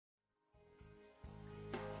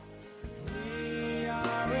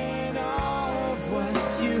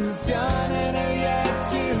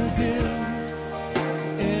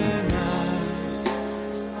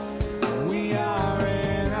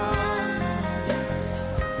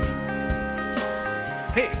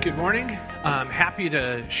Hey, good morning. I'm happy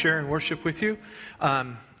to share and worship with you.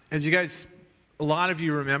 As you guys, a lot of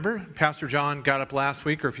you remember, Pastor John got up last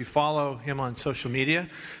week, or if you follow him on social media,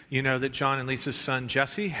 you know that John and Lisa's son,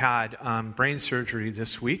 Jesse, had brain surgery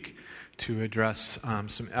this week to address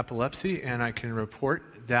some epilepsy, and I can report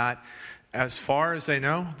that as far as they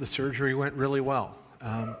know, the surgery went really well.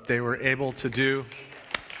 They were able to do,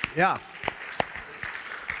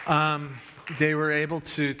 they were able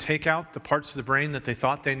to take out the parts of the brain that they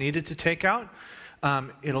thought they needed to take out.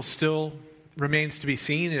 It'll still remains to be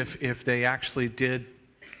seen if they actually did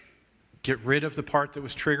get rid of the part that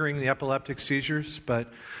was triggering the epileptic seizures,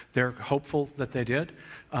 but they're hopeful that they did.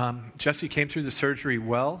 Jesse came through the surgery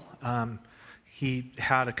well. He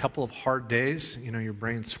had a couple of hard days. You know, your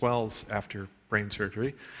brain swells after brain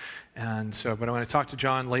surgery. And so, but when I talked to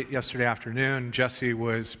John late yesterday afternoon, Jesse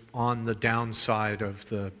was on the downside of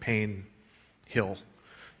the pain hill.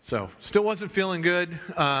 So still wasn't feeling good,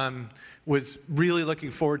 was really looking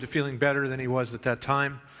forward to feeling better than he was at that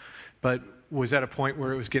time, but was at a point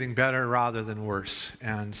where it was getting better rather than worse.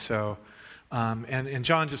 And so, and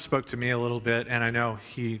John just spoke to me a little bit, and I know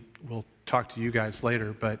he will talk to you guys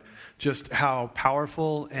later, but just how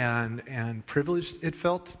powerful and privileged it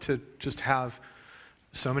felt to just have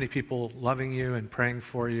so many people loving you and praying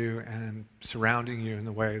for you and surrounding you in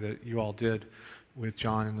the way that you all did with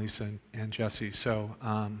John and Lisa and Jesse. So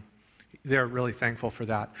they're really thankful for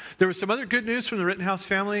that. There was some other good news from the Rittenhouse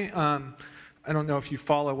family. I don't know if you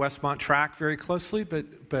follow Westmont track very closely,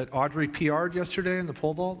 but Audrey PR'd yesterday in the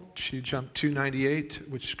pole vault. She jumped 298,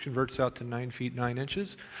 which converts out to 9 feet 9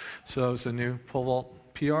 inches. So it was a new pole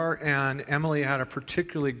vault PR. And Emily had a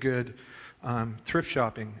particularly good thrift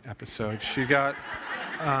shopping episode. She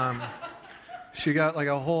got like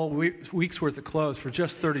a whole week's worth of clothes for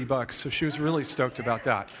just $30, so she was really stoked about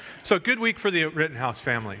that. So good week for the Rittenhouse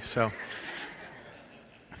family. So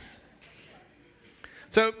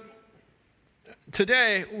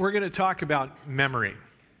today we're going to talk about memory.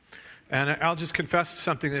 And I'll just confess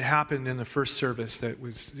something that happened in the first service that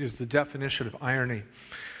is the definition of irony.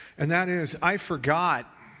 And that is, I forgot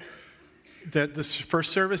that this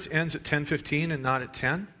first service ends at 10:15 and not at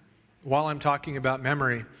 10 while I'm talking about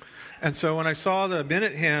memory. And so when I saw the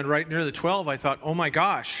minute hand right near the 12, I thought, oh my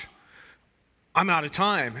gosh, I'm out of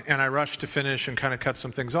time. And I rushed to finish and kind of cut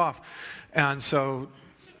some things off. And so,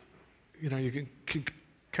 you know, you can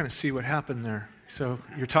kind of see what happened there. So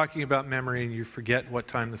you're talking about memory and you forget what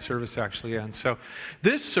time the service actually ends. So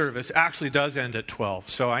this service actually does end at 12.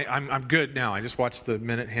 So I'm good now. I just watched the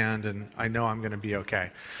minute hand and I know I'm going to be okay.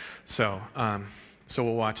 So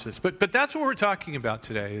we'll watch this. But that's what we're talking about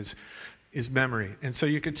today is memory. And so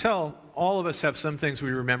you can tell all of us have some things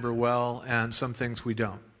we remember well and some things we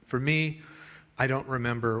don't. For me, I don't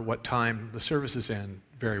remember what time the services end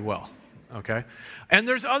very well, okay? And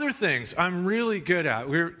there's other things I'm really good at.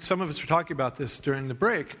 Some of us were talking about this during the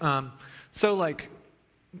break. So like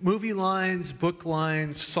movie lines, book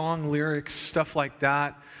lines, song lyrics, stuff like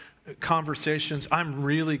that, conversations, I'm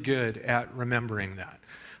really good at remembering that.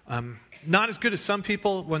 Not as good as some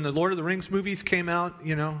people. When the Lord of the Rings movies came out,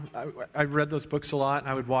 you know, I read those books a lot,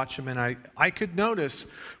 and I would watch them, and I could notice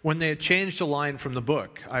when they had changed a line from the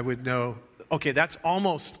book. I would know, okay, that's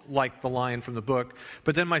almost like the line from the book.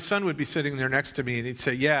 But then my son would be sitting there next to me, and he'd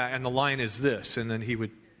say, yeah, and the line is this, and then he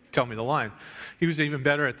would tell me the line. He was even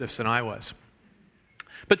better at this than I was.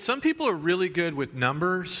 But some people are really good with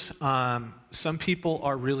numbers. Some people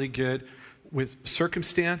are really good with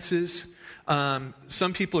circumstances.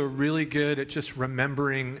 Some people are really good at just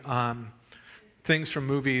remembering things from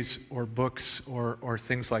movies or books or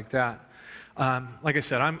things like that. Like I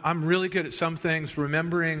said, I'm really good at some things,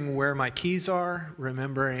 remembering where my keys are,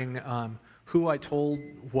 remembering who I told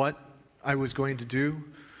what I was going to do.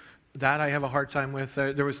 That I have a hard time with.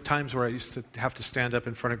 There was times where I used to have to stand up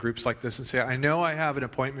in front of groups like this and say, I know I have an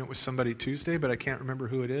appointment with somebody Tuesday, but I can't remember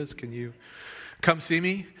who it is. Can you come see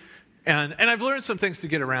me? And I've learned some things to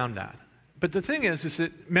get around that. But the thing is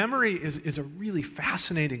that memory is a really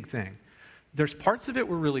fascinating thing. There's parts of it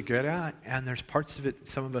we're really good at, and there's parts of it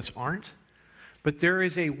some of us aren't. But there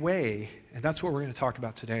is a way, and that's what we're going to talk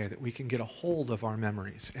about today, that we can get a hold of our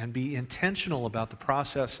memories and be intentional about the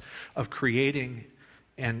process of creating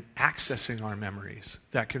and accessing our memories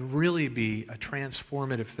that can really be a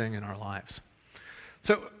transformative thing in our lives.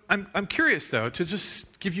 So I'm curious, though, to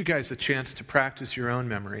just give you guys a chance to practice your own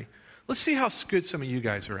memory. Let's see how good some of you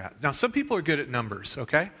guys are at. Now, some people are good at numbers,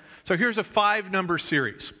 okay? So here's a 5-number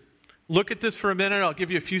series. Look at this for a minute. I'll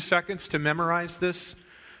give you a few seconds to memorize this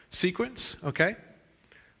sequence, okay?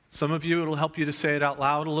 Some of you, it'll help you to say it out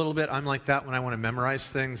loud a little bit. I'm like that when I want to memorize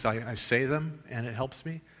things. I say them, and it helps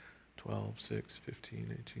me. 12, 6,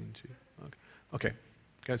 15, 18, 2. Okay.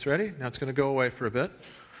 Guys ready? Now it's going to go away for a bit.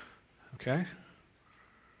 Okay.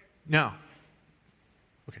 Now.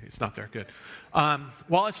 Okay, it's not there. Good.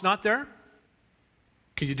 While it's not there,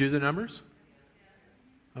 can you do the numbers?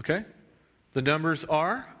 Okay. The numbers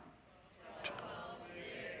are?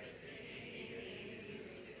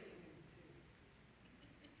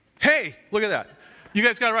 Hey, look at that. You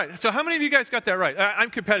guys got it right. So how many of you guys got that right? I'm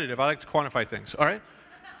competitive. I like to quantify things. All right?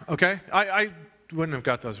 Okay. I wouldn't have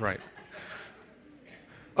got those right.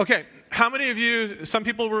 Okay. How many of you, some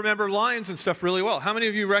people remember lines and stuff really well. How many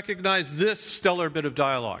of you recognize this stellar bit of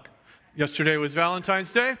dialogue? Yesterday was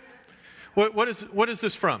Valentine's Day. What is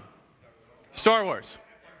this from? Star Wars.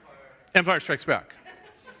 Empire Strikes Back.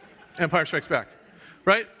 Empire Strikes Back.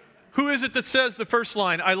 Right? Who is it that says the first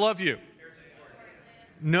line, I love you?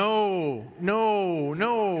 No.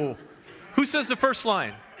 Who says the first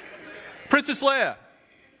line? Princess Leia.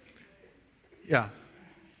 Yeah.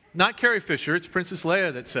 Not Carrie Fisher, it's Princess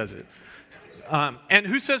Leia that says it. And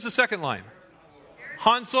who says the second line?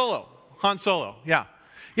 Han Solo. Han Solo, yeah.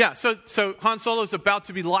 Yeah, so Han Solo is about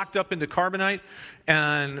to be locked up into carbonite,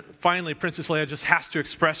 and finally Princess Leia just has to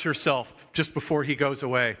express herself just before he goes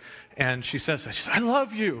away. And she says, I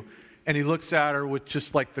love you. And he looks at her with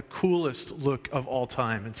just like the coolest look of all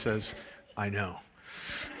time and says, I know.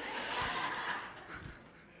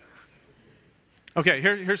 Okay,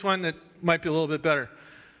 here's one that might be a little bit better.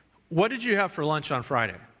 What did you have for lunch on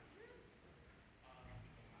Friday?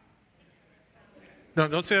 No,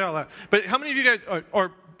 don't say it out loud. But how many of you guys,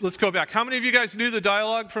 or let's go back. How many of you guys knew the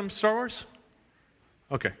dialogue from Star Wars?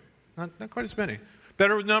 Okay, not quite as many.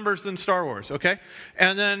 Better with numbers than Star Wars, okay?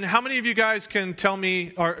 And then how many of you guys can tell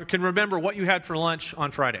me or can remember what you had for lunch on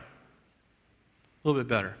Friday? A little bit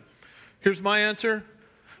better. Here's my answer.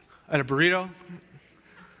 I had a burrito.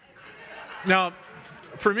 Now,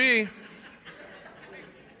 for me,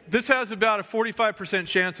 this has about a 45%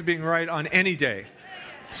 chance of being right on any day.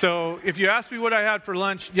 So if you ask me what I had for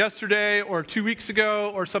lunch yesterday or 2 weeks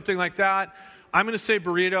ago or something like that, I'm going to say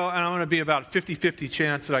burrito, and I'm going to be about a 50-50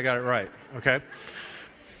 chance that I got it right, okay?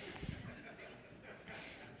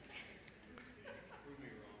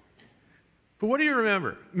 But what do you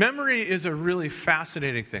remember? Memory is a really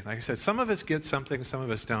fascinating thing. Like I said, some of us get something, some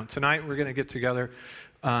of us don't. Tonight we're going to get together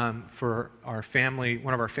for our family,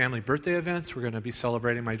 one of our family birthday events. We're going to be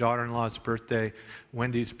celebrating my daughter-in-law's birthday,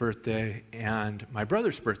 Wendy's birthday, and my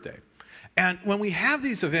brother's birthday. And when we have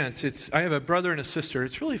these events, I have a brother and a sister.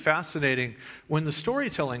 It's really fascinating when the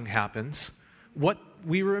storytelling happens, what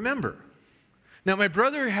we remember. Now, my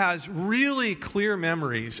brother has really clear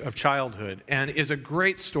memories of childhood and is a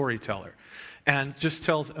great storyteller and just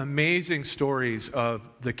tells amazing stories of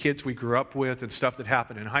the kids we grew up with and stuff that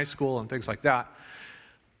happened in high school and things like that.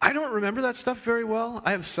 I don't remember that stuff very well.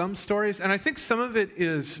 I have some stories, and I think some of it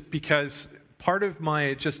is because part of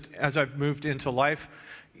my, just as I've moved into life,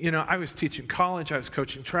 I was teaching college, I was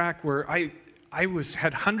coaching track, where I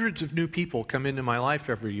had hundreds of new people come into my life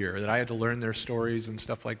every year that I had to learn their stories and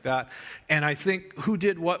stuff like that. And I think who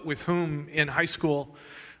did what with whom in high school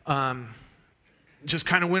just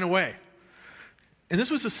kind of went away. And this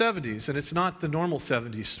was the 70s, and it's not the normal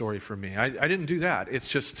 70s story for me. I didn't do that. It's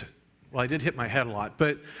just, well, I did hit my head a lot.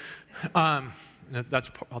 But I'll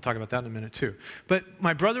talk about that in a minute too. But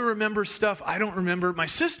my brother remembers stuff I don't remember. My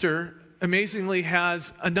sister amazingly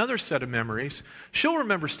has another set of memories. She'll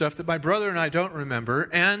remember stuff that my brother and I don't remember,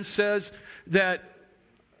 and says that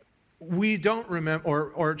we don't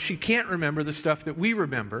remember, or she can't remember the stuff that we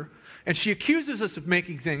remember, and she accuses us of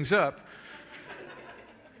making things up,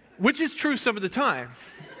 which is true some of the time,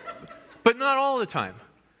 but not all the time.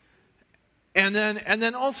 And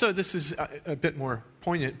then also, this is a bit more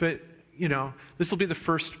poignant, but this will be the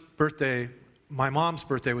first birthday. My mom's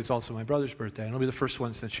birthday was also my brother's birthday, and it'll be the first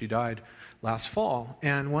one since she died last fall.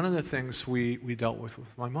 And one of the things we dealt with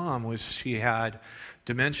my mom was she had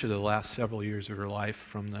dementia the last several years of her life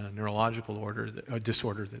from the neurological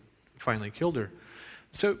disorder that finally killed her.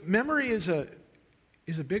 So memory is a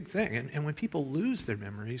big thing. And when people lose their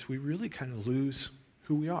memories, we really kind of lose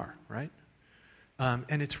who we are, right?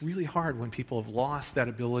 And it's really hard when people have lost that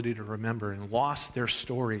ability to remember and lost their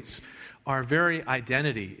stories. Our very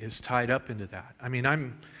identity is tied up into that. I mean,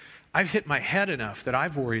 I've hit my head enough that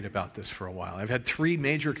I've worried about this for a while. I've had 3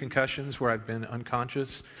 major concussions where I've been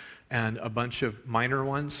unconscious and a bunch of minor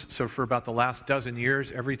ones. So for about the last dozen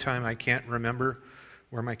years, every time I can't remember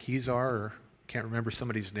where my keys are or can't remember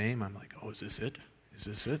somebody's name, I'm like, oh, is this it? Is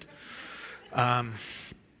this it?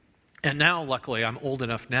 And now, luckily, I'm old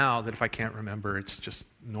enough now that if I can't remember, it's just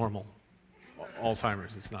normal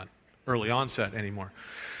Alzheimer's. It's not early onset anymore.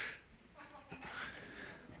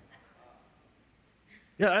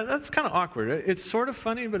 Yeah, that's kind of awkward. It's sort of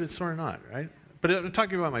funny, but it's sort of not, right? But I'm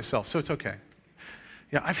talking about myself, so it's okay.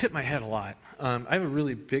 Yeah, I've hit my head a lot. I have a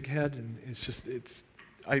really big head, and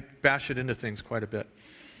I bash it into things quite a bit.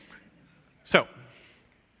 So,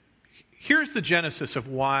 here's the genesis of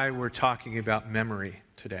why we're talking about memory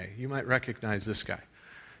today. You might recognize this guy.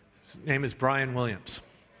 His name is Brian Williams.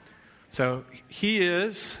 So, he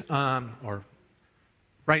is, or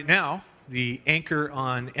right now, the anchor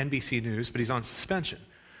on NBC News, but he's on suspension.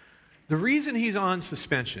 The reason he's on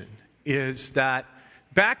suspension is that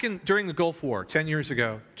during the Gulf War, 10 years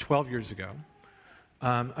ago, 12 years ago,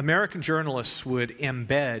 American journalists would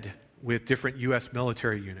embed with different U.S.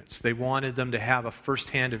 military units. They wanted them to have a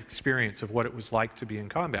firsthand experience of what it was like to be in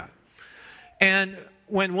combat. And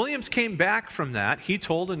when Williams came back from that, he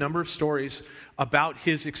told a number of stories about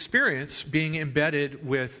his experience being embedded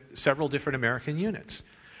with several different American units.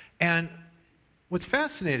 And what's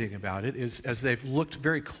fascinating about it is, as they've looked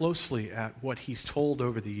very closely at what he's told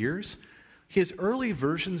over the years, his early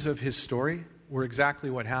versions of his story were exactly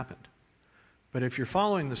what happened. But if you're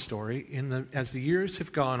following the story, as the years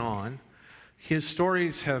have gone on, his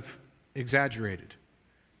stories have exaggerated.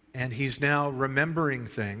 And he's now remembering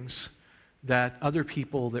things that other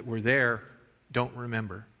people that were there don't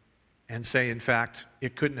remember and say, in fact,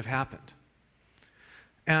 it couldn't have happened.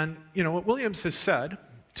 And, what Williams has said,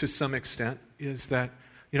 to some extent, is that,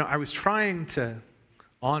 I was trying to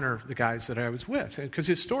honor the guys that I was with. Because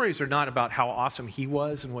his stories are not about how awesome he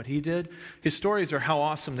was and what he did. His stories are how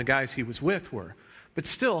awesome the guys he was with were. But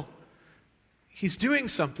still, he's doing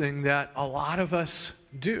something that a lot of us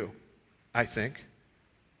do, I think.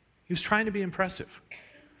 He was trying to be impressive.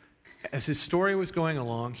 As his story was going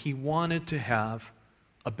along, he wanted to have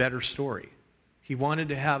a better story. He wanted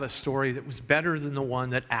to have a story that was better than the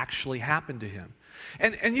one that actually happened to him.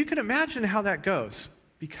 And you can imagine how that goes,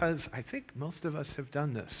 because I think most of us have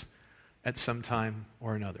done this at some time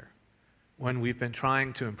or another. When we've been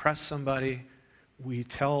trying to impress somebody, we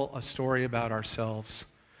tell a story about ourselves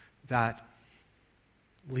that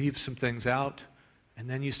leaves some things out, and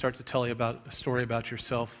then you start to tell about a story about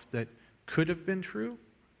yourself that could have been true,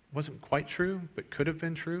 wasn't quite true, but could have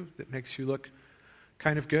been true, that makes you look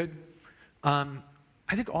kind of good.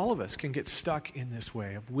 I think all of us can get stuck in this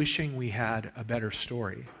way of wishing we had a better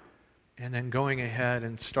story and then going ahead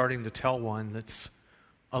and starting to tell one that's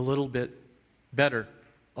a little bit better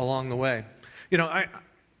along the way.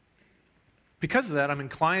 Because of that, I'm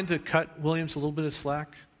inclined to cut Williams a little bit of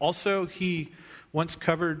slack. Also, he once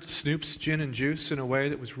covered Snoop's Gin and Juice in a way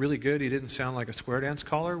that was really good. He didn't sound like a square dance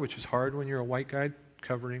caller, which is hard when you're a white guy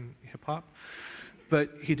covering hip-hop. But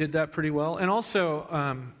he did that pretty well. And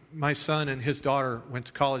also, my son and his daughter went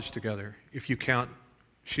to college together. If you count,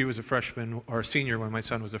 she was a freshman or a senior when my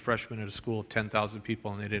son was a freshman at a school of 10,000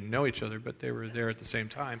 people, and they didn't know each other, but they were there at the same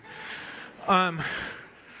time.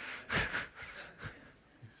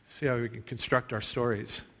 See how we can construct our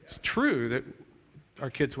stories. It's true that our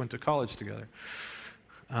kids went to college together.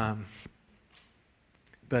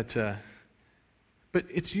 But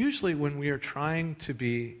it's usually when we are trying to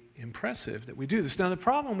be impressive that we do this. Now, the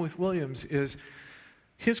problem with Williams is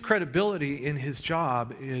his credibility in his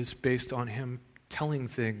job is based on him telling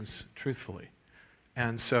things truthfully.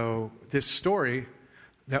 And so this story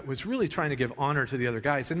that was really trying to give honor to the other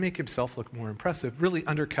guys and make himself look more impressive really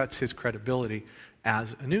undercuts his credibility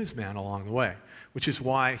as a newsman along the way, which is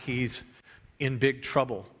why he's in big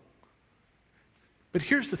trouble. But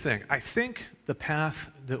here's the thing. I think the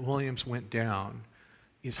path that Williams went down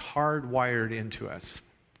is hardwired into us.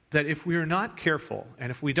 That if we are not careful,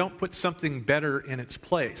 and if we don't put something better in its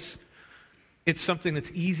place, it's something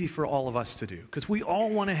that's easy for all of us to do. Because we all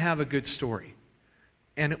want to have a good story.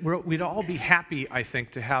 And we'd all be happy, I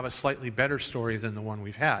think, to have a slightly better story than the one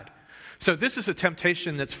we've had. So this is a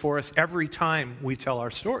temptation that's for us every time we tell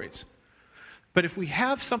our stories. But if we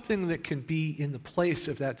have something that can be in the place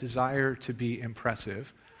of that desire to be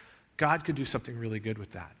impressive, God could do something really good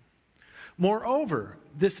with that. Moreover,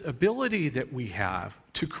 this ability that we have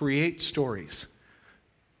to create stories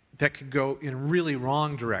that could go in really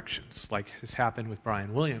wrong directions, like has happened with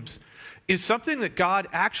Brian Williams, is something that God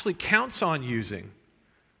actually counts on using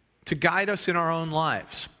to guide us in our own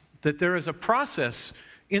lives. That there is a process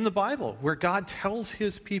in the Bible where God tells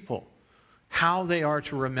his people how they are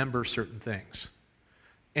to remember certain things.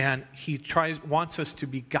 And he wants us to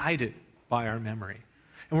be guided by our memory.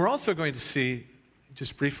 And we're also going to see,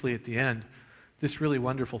 just briefly at the end, this really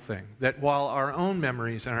wonderful thing, that while our own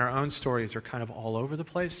memories and our own stories are kind of all over the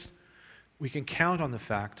place, we can count on the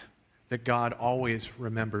fact that God always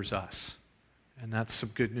remembers us. And that's some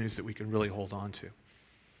good news that we can really hold on to.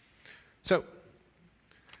 So,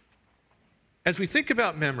 As we think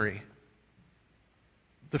about memory,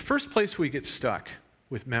 the first place we get stuck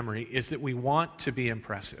with memory is that we want to be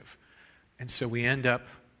impressive. And so we end up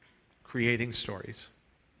creating stories.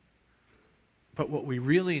 But what we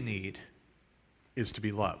really need is to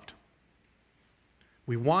be loved.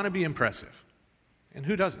 We want to be impressive. And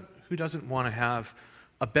who doesn't? Who doesn't want to have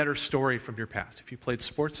a better story from your past? If you played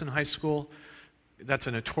sports in high school, that's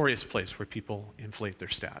a notorious place where people inflate their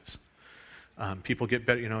stats. People get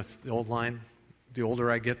better, it's the old line, the older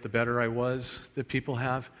I get, the better I was, that people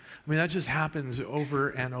have. I mean, that just happens over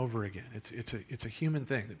and over again. It's a human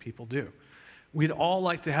thing that people do. We'd all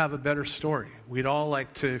like to have a better story. We'd all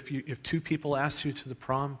like to, if 2 people ask you to the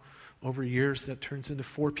prom over years, that turns into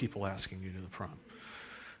 4 people asking you to the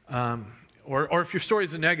prom. Or if your story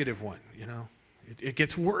is a negative one, it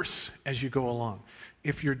gets worse as you go along.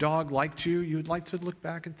 If your dog liked you, you'd like to look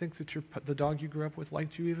back and think that the dog you grew up with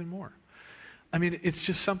liked you even more. I mean, it's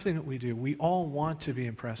just something that we do. We all want to be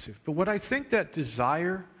impressive. But what I think that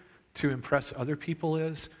desire to impress other people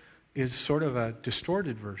is sort of a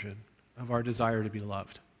distorted version of our desire to be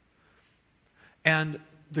loved. And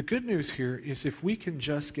the good news here is if we can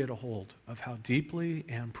just get a hold of how deeply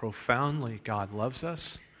and profoundly God loves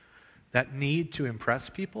us, that need to impress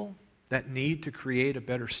people, that need to create a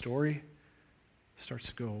better story, starts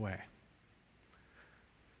to go away.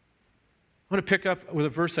 I want to pick up with a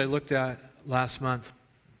verse I looked at last month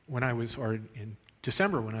in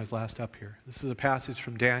December when I was last up here. This is a passage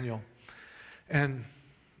from Daniel. And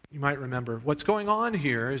you might remember what's going on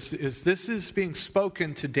here is this is being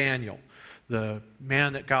spoken to Daniel, the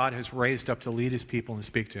man that God has raised up to lead his people and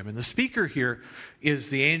speak to him. And the speaker here is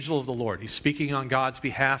the angel of the Lord. He's speaking on God's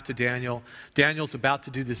behalf to Daniel. Daniel's about to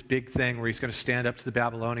do this big thing where he's going to stand up to the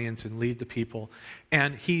Babylonians and lead the people.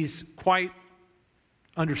 And he's quite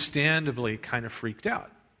understandably kind of freaked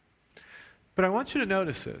out. But I want you to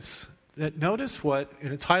notice this. Notice what,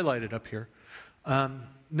 and it's highlighted up here,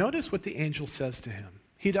 notice what the angel says to him.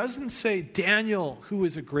 He doesn't say, Daniel, who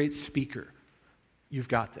is a great speaker, you've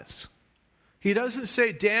got this. He doesn't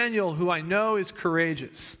say, Daniel, who I know is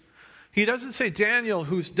courageous. He doesn't say, Daniel,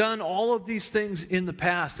 who's done all of these things in the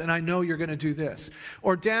past, and I know you're going to do this.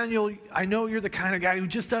 Or, Daniel, I know you're the kind of guy who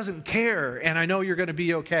just doesn't care, and I know you're going to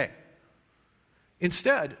be okay.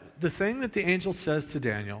 Instead, the thing that the angel says to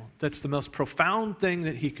Daniel, that's the most profound thing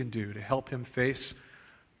that he can do to help him face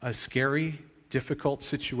a scary, difficult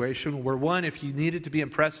situation, where one, if he needed to be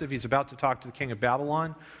impressive, he's about to talk to the king of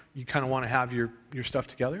Babylon, you kind of want to have your stuff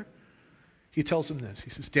together. He tells him this.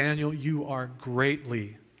 He says, Daniel, you are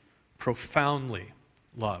greatly, profoundly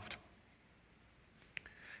loved.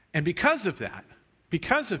 And because of that,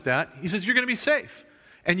 he says, you're going to be safe.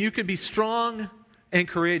 And you can be strong and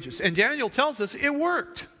courageous. And Daniel tells us it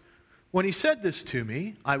worked. When he said this to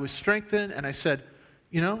me, I was strengthened and I said,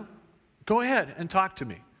 go ahead and talk to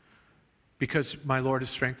me because my Lord has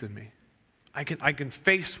strengthened me. I can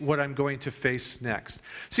face what I'm going to face next.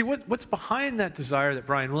 See, what's behind that desire that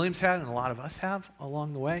Brian Williams had and a lot of us have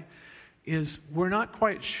along the way is we're not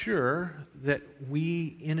quite sure that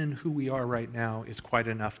we, in and who we are right now, is quite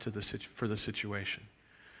enough for the situation.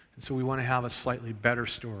 And so we want to have a slightly better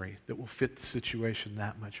story that will fit the situation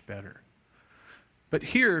that much better. But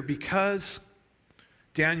here, because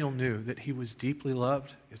Daniel knew that he was deeply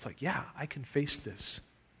loved, it's like, yeah, I can face this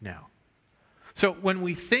now. So when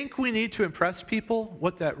we think we need to impress people,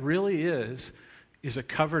 what that really is a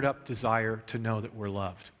covered up desire to know that we're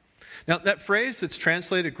loved. Now, that phrase that's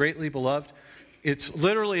translated greatly beloved, it's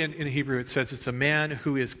literally in Hebrew, it says it's a man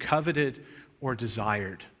who is coveted or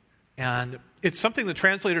desired. And it's something the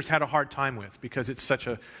translators had a hard time with because it's such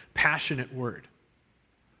a passionate word.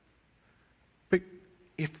 But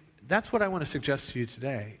if that's what I want to suggest to you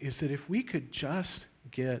today, is that if we could just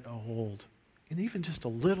get a hold, and even just a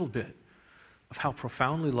little bit, of how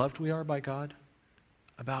profoundly loved we are by God,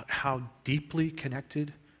 about how deeply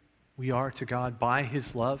connected we are to God by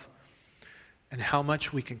His love, and how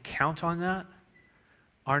much we can count on that,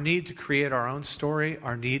 our need to create our own story,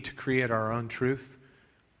 our need to create our own truth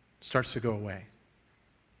starts to go away.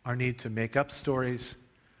 Our need to make up stories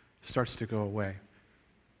starts to go away.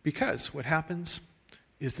 Because what happens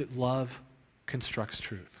is that love constructs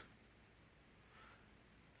truth.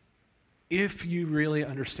 If you really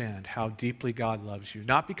understand how deeply God loves you,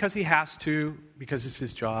 not because He has to, because it's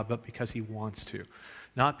His job, but because He wants to.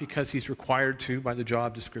 Not because He's required to by the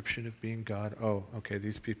job description of being God. Oh, okay,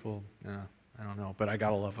 these people, I don't know, but I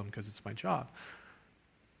got to love them because it's my job.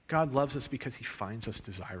 God loves us because He finds us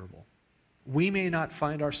desirable. We may not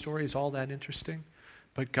find our stories all that interesting,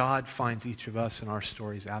 but God finds each of us and our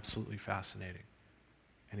stories absolutely fascinating.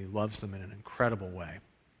 And He loves them in an incredible way.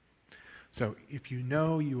 So if you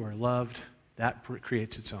know you are loved, that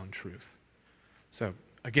creates its own truth. So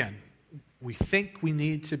again, we think we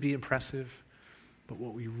need to be impressive, but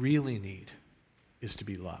what we really need is to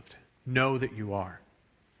be loved. Know that you are.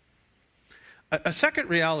 A second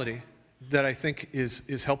reality that I think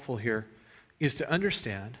is helpful here is to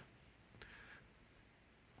understand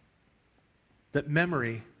that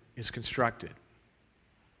memory is constructed.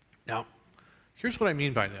 Now, here's what I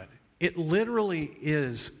mean by that. It literally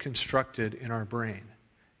is constructed in our brain.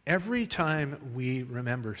 Every time we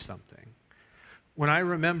remember something, when I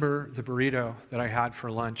remember the burrito that I had for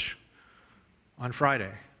lunch on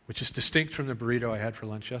Friday, which is distinct from the burrito I had for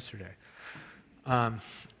lunch yesterday,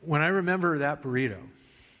 when I remember that burrito,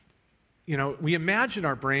 we imagine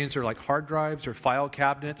our brains are like hard drives or file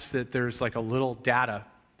cabinets, that there's like a little data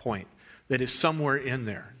point that is somewhere in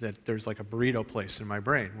there, that there's like a burrito place in my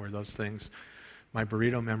brain where those things, my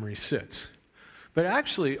burrito memory sits. But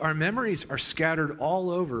actually, our memories are scattered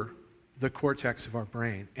all over the cortex of our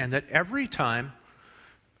brain, and that every time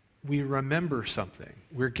we remember something,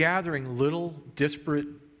 we're gathering little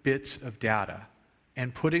disparate bits of data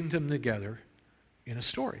and putting them together in a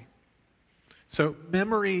story. So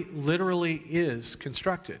memory literally is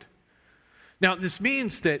constructed. Now, this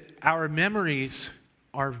means that our memories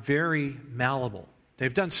are very malleable.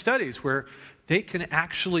 They've done studies where they can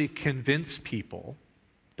actually convince people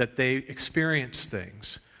that they experience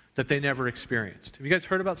things that they never experienced. Have you guys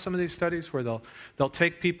heard about some of these studies where they'll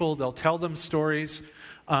take people, they'll tell them stories,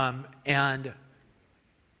 and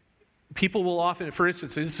people will often, for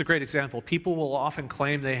instance, this is a great example, people will often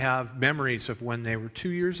claim they have memories of when they were 2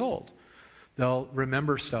 years old. They'll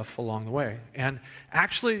remember stuff along the way. And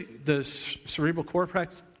actually, the cerebral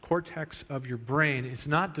cortex of your brain is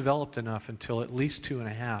not developed enough until at least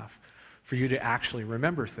 2.5 for you to actually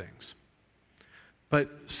remember things. But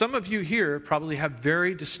some of you here probably have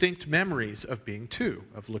very distinct memories of being 2,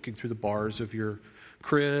 of looking through the bars of your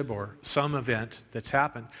crib or some event that's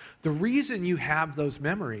happened. The reason you have those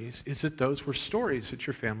memories is that those were stories that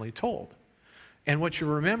your family told. And what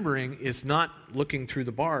you're remembering is not looking through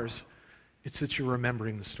the bars, it's that you're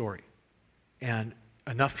remembering the story. And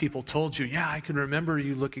enough people told you, yeah, I can remember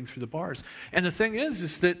you looking through the bars. And the thing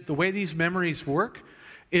is that the way these memories work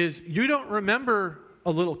is you don't remember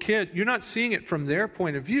a little kid, you're not seeing it from their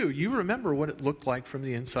point of view. You remember what it looked like from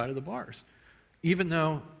the inside of the bars, even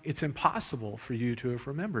though it's impossible for you to have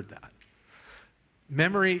remembered that.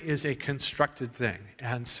 Memory is a constructed thing.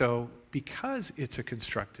 And so because it's a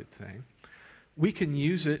constructed thing, we can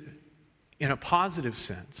use it in a positive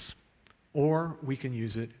sense, or we can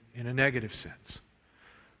use it in a negative sense.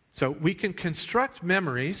 So we can construct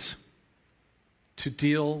memories to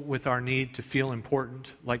deal with our need to feel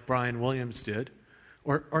important, like Brian Williams did.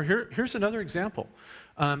 Or here's another example.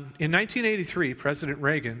 In 1983, President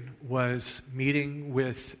Reagan was meeting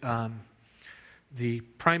with the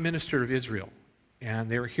Prime Minister of Israel, and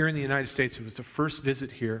they were here in the United States. It was the first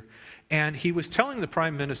visit here. And he was telling the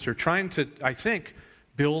Prime Minister, trying to, I think,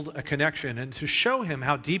 build a connection and to show him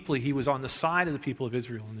how deeply he was on the side of the people of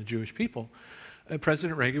Israel and the Jewish people.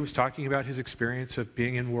 President Reagan was talking about his experience of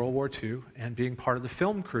being in World War II and being part of the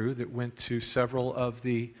film crew that went to several of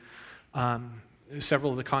the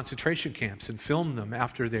concentration camps and filmed them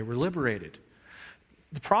after they were liberated.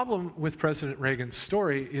 The problem with President Reagan's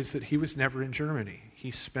story is that he was never in Germany.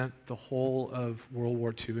 He spent the whole of World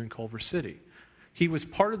War II in Culver City. He was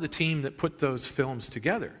part of the team that put those films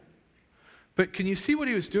together. But can you see what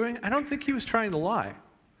he was doing? I don't think he was trying to lie.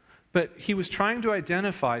 But he was trying to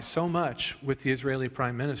identify so much with the Israeli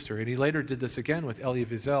prime minister. And he later did this again with Elie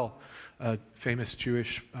Wiesel, a famous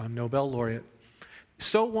Jewish Nobel laureate.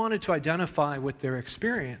 So wanted to identify with their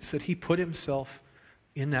experience that he put himself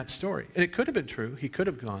in that story. And it could have been true. He could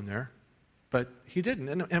have gone there. But he didn't.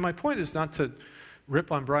 And my point is not to rip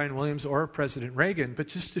on Brian Williams or President Reagan, but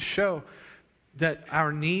just to show that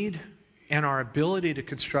our need and our ability to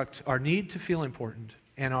construct, our need to feel important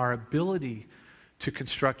and our ability to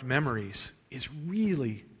construct memories is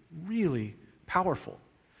really, really powerful.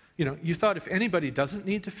 You know, you thought if anybody doesn't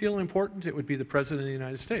need to feel important, it would be the President of the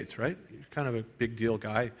United States, right? You're kind of a big deal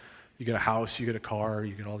guy. You get a house, you get a car,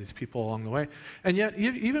 you get all these people along the way. And yet,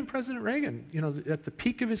 even President Reagan, you know, at the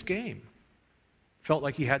peak of his game, felt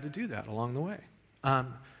like he had to do that along the way.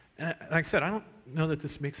 And like I said, I don't know that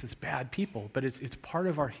this makes us bad people, but it's part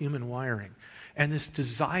of our human wiring. And this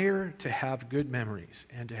desire to have good memories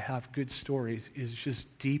and to have good stories is just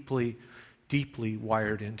deeply, deeply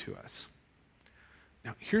wired into us.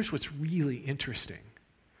 Now, here's what's really interesting,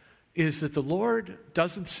 is that the Lord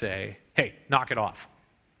doesn't say, hey, knock it off.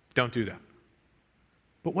 Don't do that.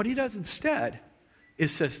 But what he does instead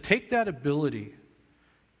is says, take that ability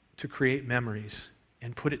to create memories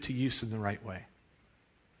and put it to use in the right way.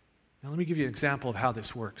 Now, let me give you an example of how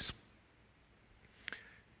this works.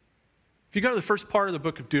 If you go to the first part of the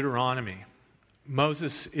book of Deuteronomy,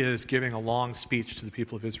 Moses is giving a long speech to the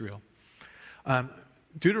people of Israel.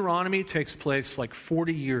 Deuteronomy takes place like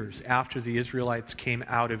 40 years after the Israelites came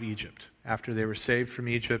out of Egypt, after they were saved from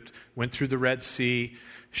Egypt, went through the Red Sea,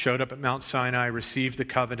 showed up at Mount Sinai, received the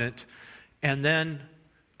covenant, and then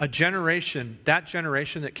that generation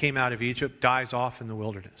that came out of Egypt dies off in the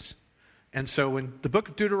wilderness. And so when the book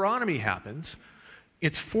of Deuteronomy happens,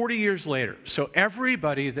 it's 40 years later. So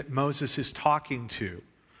everybody that Moses is talking to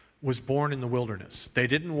was born in the wilderness. They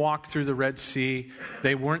didn't walk through the Red Sea.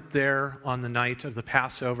 They weren't there on the night of the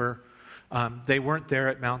Passover. They weren't there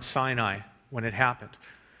at Mount Sinai when it happened.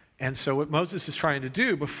 And so what Moses is trying to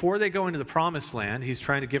do, before they go into the promised land, he's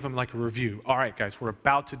trying to give them like a review. All right, guys, we're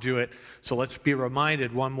about to do it, so let's be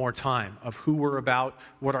reminded one more time of who we're about,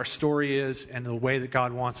 what our story is, and the way that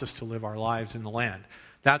God wants us to live our lives in the land.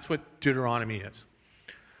 That's what Deuteronomy is.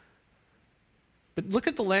 But look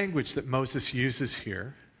at the language that Moses uses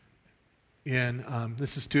here.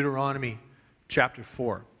 This is Deuteronomy chapter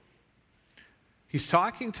 4. He's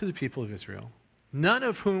talking to the people of Israel, none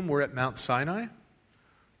of whom were at Mount Sinai.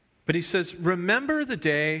 But he says, remember the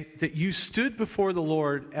day that you stood before the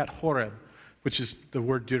Lord at Horeb, which is the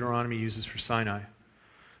word Deuteronomy uses for Sinai.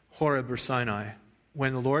 Horeb or Sinai,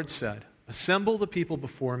 when the Lord said, assemble the people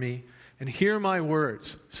before me and hear my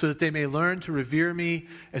words, so that they may learn to revere me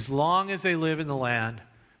as long as they live in the land,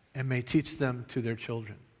 and may teach them to their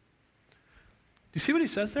children. Do you see what he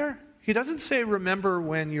says there? He doesn't say, remember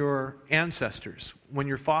when your ancestors, when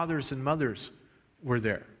your fathers and mothers were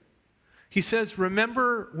there. He says,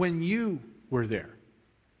 remember when you were there.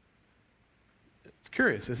 It's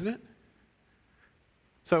curious, isn't it?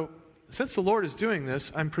 So, since the Lord is doing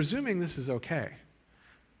this, I'm presuming this is okay.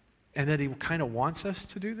 And that he kind of wants us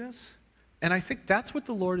to do this. And I think that's what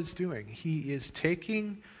the Lord is doing. He is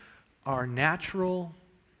taking our natural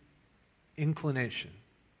inclination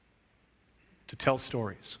to tell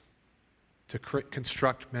stories, to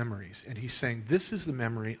construct memories. And he's saying, this is the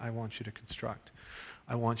memory I want you to construct.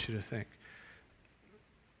 I want you to think.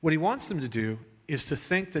 What he wants them to do is to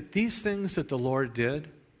think that these things that the Lord did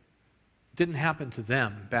didn't happen to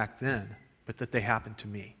them back then, but that they happened to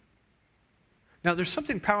me. Now, there's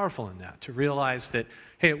something powerful in that, to realize that,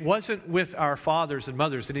 hey, it wasn't with our fathers and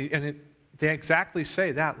mothers, they exactly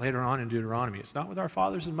say that later on in Deuteronomy. It's not with our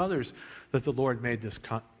fathers and mothers that the Lord made this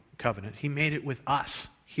covenant. He made it with us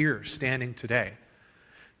here, standing today.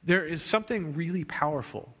 There is something really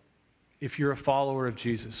powerful if you're a follower of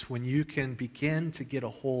Jesus, when you can begin to get a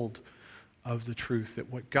hold of the truth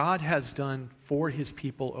that what God has done for his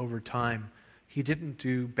people over time, he didn't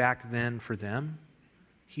do back then for them.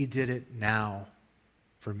 He did it now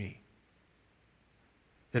for me.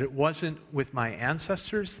 That it wasn't with my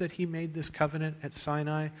ancestors that he made this covenant at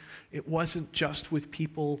Sinai. It wasn't just with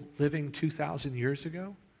people living 2,000 years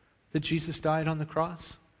ago that Jesus died on the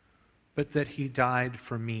cross, but that he died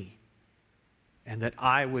for me. And that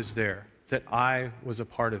I was there, that I was a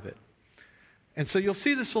part of it. And so you'll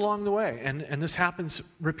see this along the way. And this happens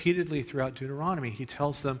repeatedly throughout Deuteronomy. He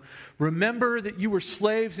tells them, remember that you were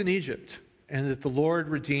slaves in Egypt and that the Lord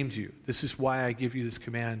redeemed you. This is why I give you this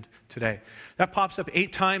command today. That pops up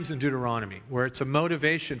 8 times in Deuteronomy, where it's a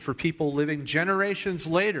motivation for people living generations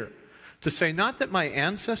later to say, not that my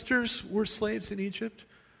ancestors were slaves in Egypt,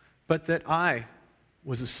 but that I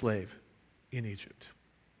was a slave in Egypt.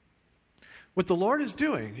 What the Lord is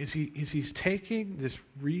doing is he's taking this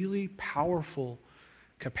really powerful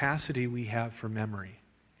capacity we have for memory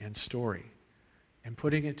and story and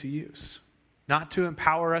putting it to use. Not to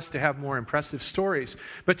empower us to have more impressive stories,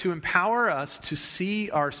 but to empower us to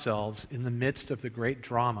see ourselves in the midst of the great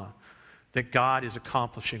drama that God is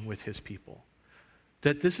accomplishing with his people.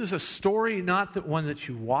 That this is a story, not the one that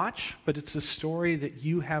you watch, but it's a story that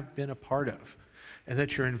you have been a part of and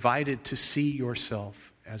that you're invited to see yourself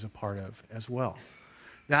as a part of as well.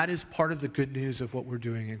 That is part of the good news of what we're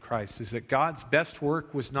doing in Christ, is that God's best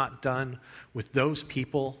work was not done with those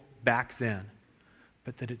people back then,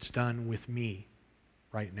 but that it's done with me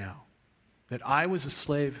right now. That I was a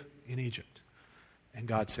slave in Egypt, and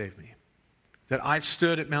God saved me. That I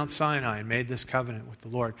stood at Mount Sinai and made this covenant with the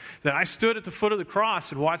Lord. That I stood at the foot of the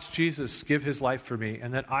cross and watched Jesus give his life for me,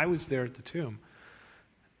 and that I was there at the tomb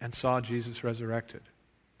and saw Jesus resurrected.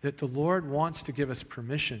 That the Lord wants to give us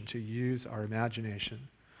permission to use our imagination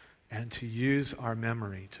and to use our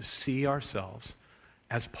memory to see ourselves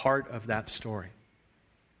as part of that story.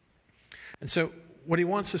 And so what he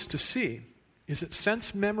wants us to see is that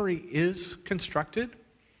since memory is constructed,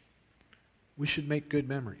 we should make good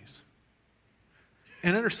memories.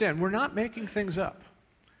 And understand, we're not making things up.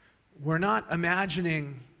 We're not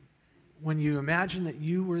imagining, when you imagine that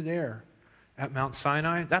you were there at Mount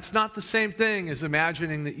Sinai, that's not the same thing as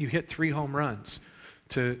imagining that you hit 3 home runs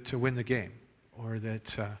to win the game. Or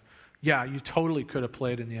that, you totally could have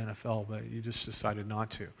played in the NFL, but you just decided not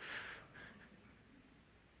to.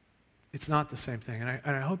 It's not the same thing.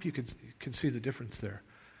 And I hope you can see the difference there.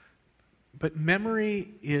 But memory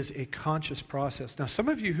is a conscious process. Now, some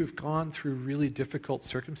of you who've gone through really difficult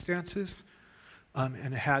circumstances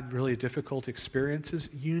and had really difficult experiences,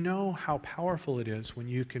 you know how powerful it is when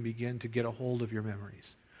you can begin to get a hold of your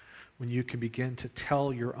memories, when you can begin to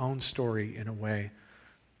tell your own story in a way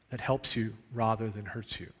that helps you rather than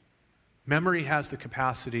hurts you. Memory has the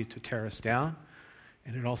capacity to tear us down,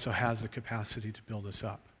 and it also has the capacity to build us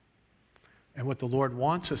up. And what the Lord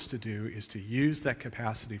wants us to do is to use that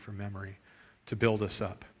capacity for memory to build us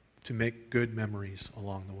up, to make good memories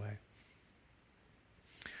along the way.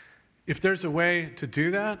 If there's a way to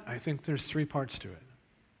do that, I think there's 3 parts to it.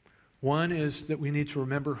 One is that we need to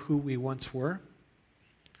remember who we once were,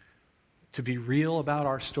 to be real about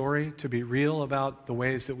our story, to be real about the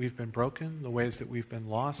ways that we've been broken, the ways that we've been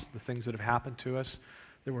lost, the things that have happened to us,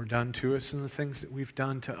 that were done to us, and the things that we've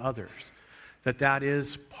done to others. That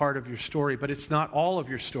is part of your story, but it's not all of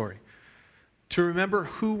your story. To remember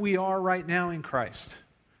who we are right now in Christ,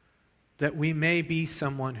 that we may be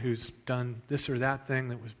someone who's done this or that thing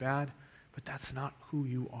that was bad, but that's not who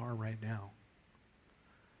you are right now.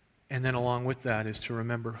 And then along with that is to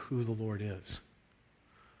remember who the Lord is.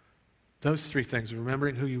 Those 3 things,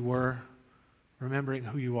 remembering who you were, remembering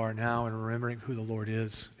who you are now, and remembering who the Lord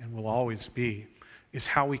is and will always be, is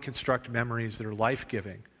how we construct memories that are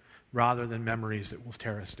life-giving rather than memories that will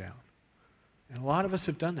tear us down. And a lot of us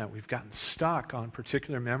have done that. We've gotten stuck on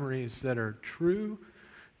particular memories that are true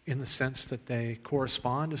in the sense that they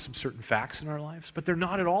correspond to some certain facts in our lives, but they're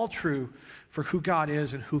not at all true for who God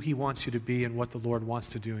is and who He wants you to be and what the Lord wants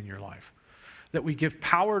to do in your life. That we give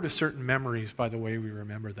power to certain memories by the way we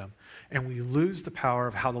remember them, and we lose the power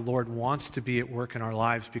of how the Lord wants to be at work in our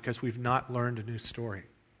lives because we've not learned a new story.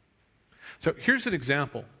 So here's an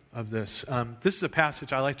example of this. This is a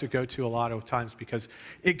passage I like to go to a lot of times because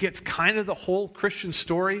it gets kind of the whole Christian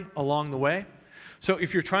story along the way. So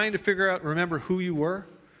if you're trying to figure out, remember who you were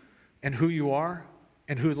and who you are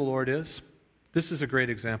and who the Lord is, this is a great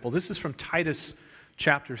example. This is from Titus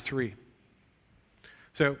chapter 3.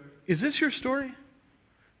 So is this your story?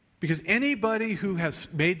 Because anybody who has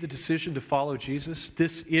made the decision to follow Jesus,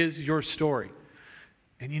 this is your story.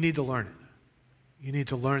 And you need to learn it. You need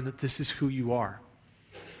to learn that this is who you are.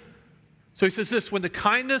 So he says this, when the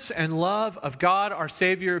kindness and love of God our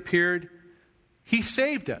Savior appeared, He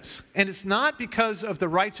saved us. And it's not because of the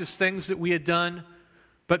righteous things that we had done,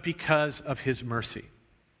 but because of His mercy.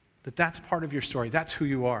 That's part of your story. That's who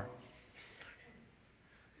you are.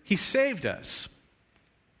 He saved us.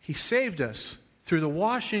 He saved us through the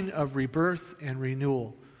washing of rebirth and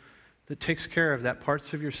renewal that takes care of that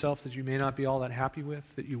parts of yourself that you may not be all that happy with,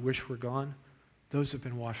 that you wish were gone. Those have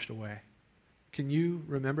been washed away. Can you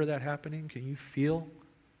remember that happening? Can you feel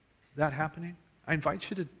that happening? I invite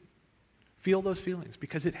you to feel those feelings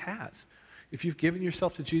because it has. If you've given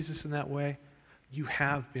yourself to Jesus in that way, you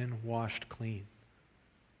have been washed clean.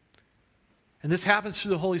 And this happens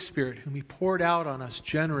through the Holy Spirit, whom He poured out on us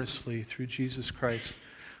generously through Jesus Christ,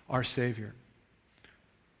 our Savior.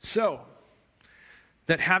 So,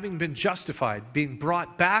 that having been justified, being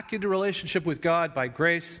brought back into relationship with God by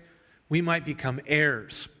grace, we might become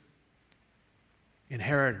heirs,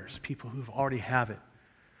 inheritors, people who already have it,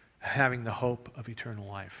 having the hope of eternal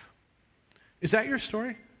life. Is that your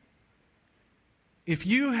story? If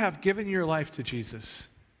you have given your life to Jesus,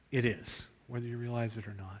 it is, whether you realize it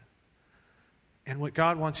or not. And what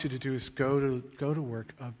God wants you to do is go to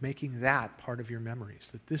work of making that part of your memories,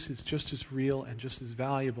 that this is just as real and just as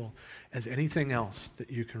valuable as anything else that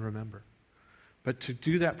you can remember. But to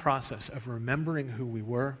do that process of remembering who we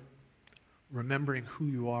were, remembering who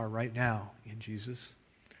you are right now in Jesus,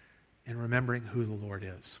 and remembering who the Lord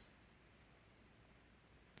is.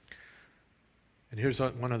 And here's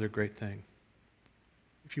one other great thing.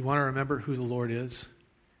 If you want to remember who the Lord is,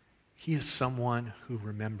 He is someone who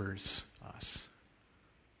remembers us.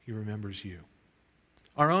 He remembers you.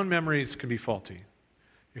 Our own memories can be faulty.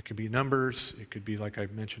 It could be numbers. It could be, like I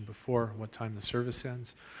mentioned before, what time the service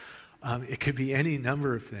ends. It could be any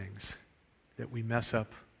number of things that we mess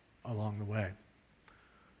up along the way.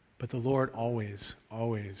 But the Lord always,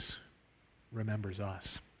 always remembers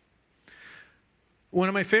us. One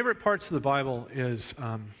of my favorite parts of the Bible is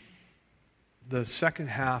the second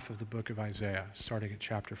half of the book of Isaiah, starting at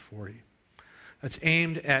chapter 40. It's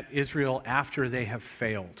aimed at Israel after they have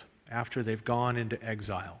failed, after they've gone into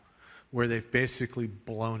exile, where they've basically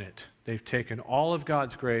blown it. They've taken all of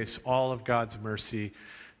God's grace, all of God's mercy,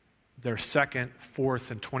 their second, fourth,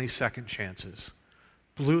 and 22nd chances,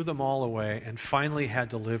 blew them all away, and finally had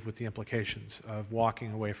to live with the implications of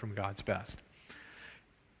walking away from God's best.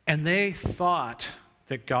 And they thought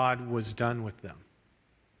that God was done with them.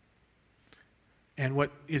 And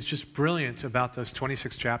what is just brilliant about those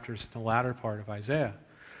 26 chapters in the latter part of Isaiah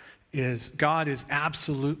is God is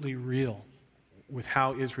absolutely real with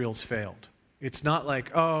how Israel's failed. It's not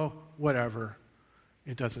like, oh, whatever,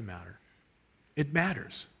 it doesn't matter. It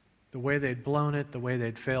matters. The way they'd blown it, the way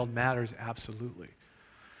they'd failed matters absolutely.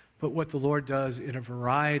 But what the Lord does in a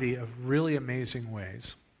variety of really amazing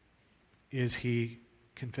ways is he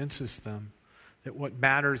convinces them that what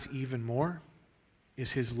matters even more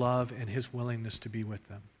is his love and his willingness to be with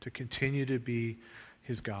them, to continue to be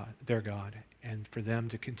his God, their God, and for them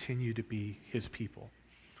to continue to be his people.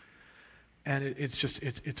 And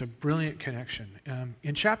it's a brilliant connection.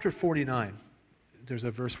 In chapter 49, there's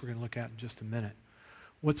a verse we're going to look at in just a minute.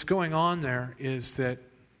 What's going on there is that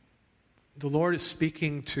the Lord is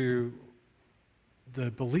speaking to the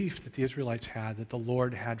belief that the Israelites had that the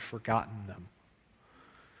Lord had forgotten them.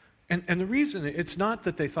 And the reason, it's not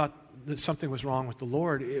that they thought that something was wrong with the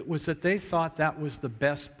Lord, it was that they thought that was the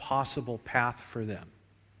best possible path for them.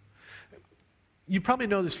 You probably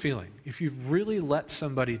know this feeling. If you've really let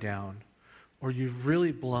somebody down or you've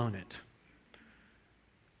really blown it,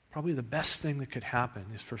 probably the best thing that could happen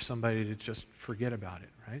is for somebody to just forget about it,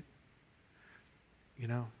 right? You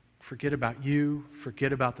know, forget about you,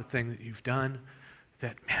 forget about the thing that you've done,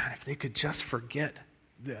 that, man, if they could just forget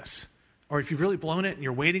this. Or if you've really blown it and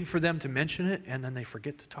you're waiting for them to mention it and then they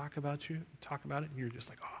forget to talk about it, and you're just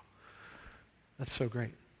like, oh, that's so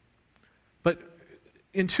great. But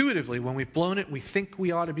intuitively, when we've blown it, we think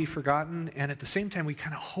we ought to be forgotten, and at the same time, we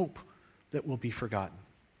kind of hope that we'll be forgotten.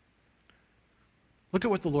 Look at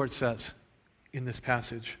what the Lord says in this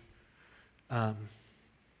passage.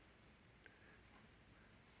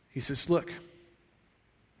 He says, look,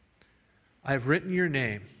 I have written your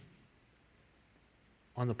name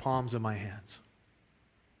on the palms of my hands.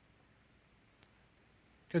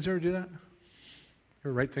 You guys ever do that?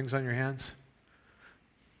 Ever write things on your hands?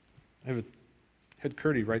 I had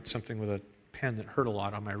Curdy write something with a pen that hurt a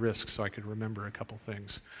lot on my wrist so I could remember a couple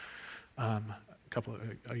things a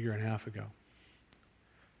year and a half ago.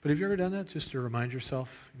 But have you ever done that just to remind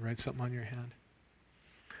yourself, you write something on your hand?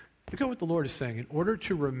 Look at what the Lord is saying. In order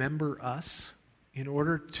to remember us, in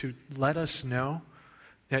order to let us know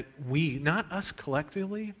that we, not us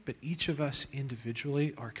collectively, but each of us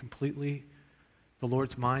individually are completely, the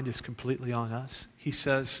Lord's mind is completely on us. He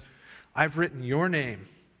says, I've written your name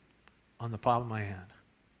on the palm of my hand.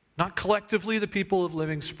 Not collectively the people of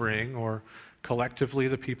Living Spring or collectively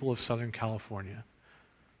the people of Southern California,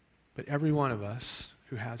 but every one of us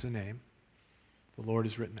who has a name, the Lord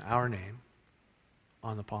has written our name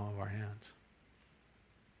on the palm of our hands.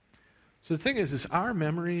 So the thing is our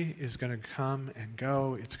memory is going to come and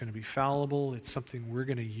go. It's going to be fallible. It's something we're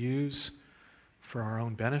going to use for our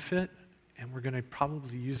own benefit, and we're going to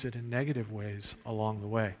probably use it in negative ways along the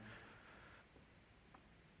way.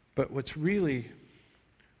 But what's really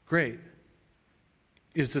great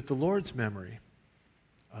is that the Lord's memory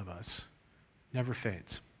of us never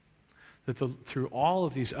fades. That through all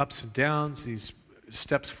of these ups and downs, these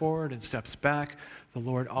steps forward and steps back, the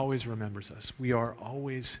Lord always remembers us. We are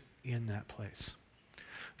always in that place.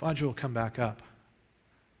 If Audrey will come back up,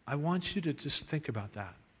 I want you to just think about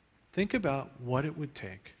that. Think about what it would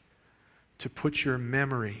take to put your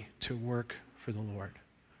memory to work for the Lord.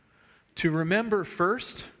 To remember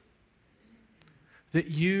first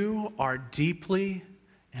that you are deeply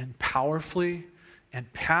and powerfully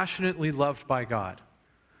and passionately loved by God.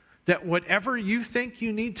 That whatever you think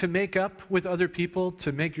you need to make up with other people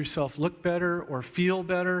to make yourself look better or feel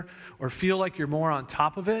like you're more on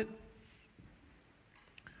top of it,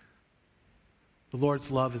 the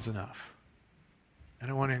Lord's love is enough. And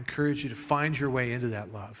I want to encourage you to find your way into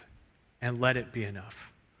that love and let it be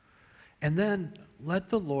enough. And then let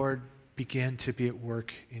the Lord begin to be at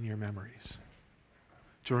work in your memories.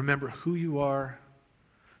 To remember who you are,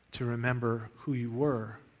 to remember who you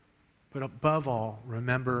were, but above all,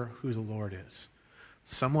 remember who the Lord is.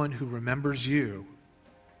 Someone who remembers you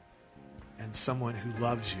and someone who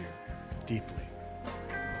loves you deeply.